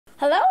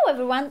Hello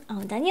everyone,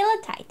 I'm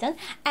Daniela Titan,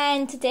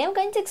 and today I'm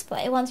going to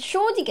explain what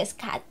Schrodinger's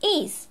cat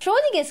is.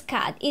 Schrodinger's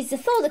cat is a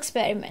thought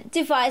experiment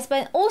devised by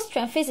an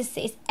Austrian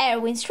physicist,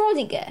 Erwin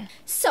Schrodinger.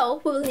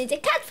 So we will need a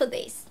cat for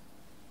this.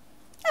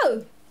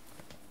 Oh,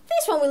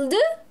 this one will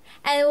do,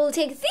 and we'll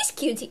take this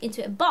cutie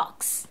into a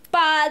box.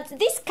 But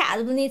this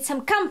cat will need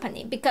some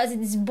company because it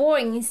is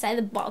boring inside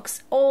the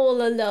box all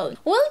alone.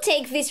 We'll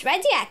take this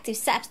radioactive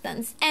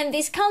substance and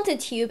this counter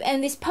tube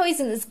and this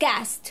poisonous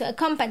gas to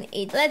accompany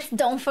it. Let's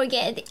don't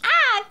forget the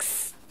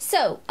axe!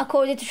 So,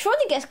 according to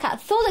Schrodinger's cat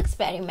thought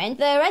experiment,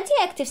 the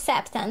radioactive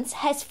substance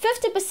has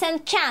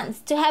 50% chance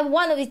to have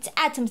one of its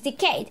atoms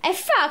decayed, a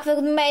fact that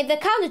would make the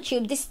counter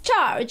tube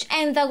discharge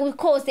and that would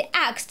cause the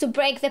axe to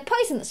break the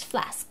poisonous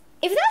flask.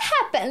 If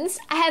that happens,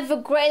 I have a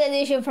great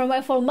addition for my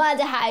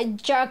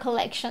formaldehyde jar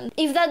collection.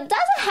 If that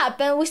doesn't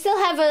happen, we still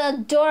have an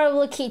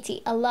adorable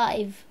kitty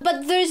alive.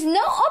 But there's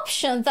no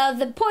option that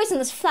the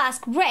poisonous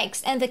flask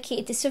breaks and the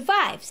kitty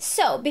survives.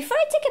 So, before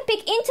I take a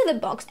peek into the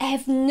box, I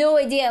have no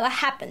idea what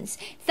happens.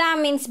 That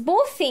means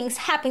both things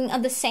happen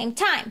at the same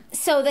time.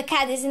 So the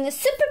cat is in a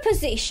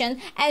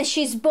superposition and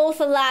she's both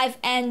alive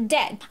and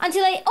dead.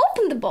 Until I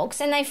open the box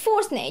and I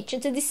force nature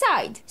to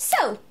decide.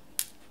 So,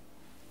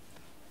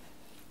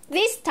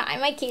 this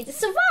time my kitty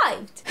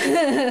survived.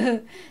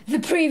 The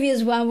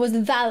previous one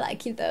wasn't that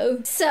lucky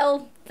though.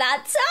 So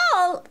that's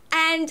all.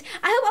 And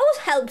I hope I was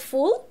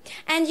helpful.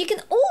 And you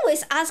can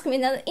always ask me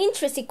another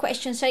interesting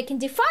question so I can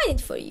define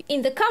it for you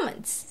in the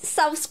comments.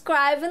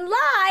 Subscribe and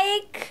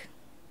like.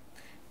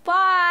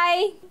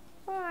 Bye.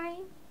 Bye.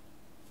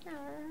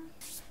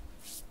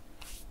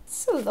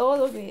 So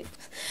all of it.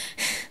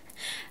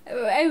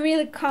 I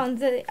really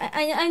can't.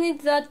 I need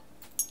that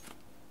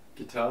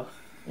guitar.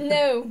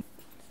 No.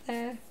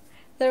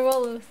 The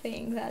roller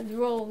thing that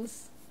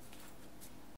rolls.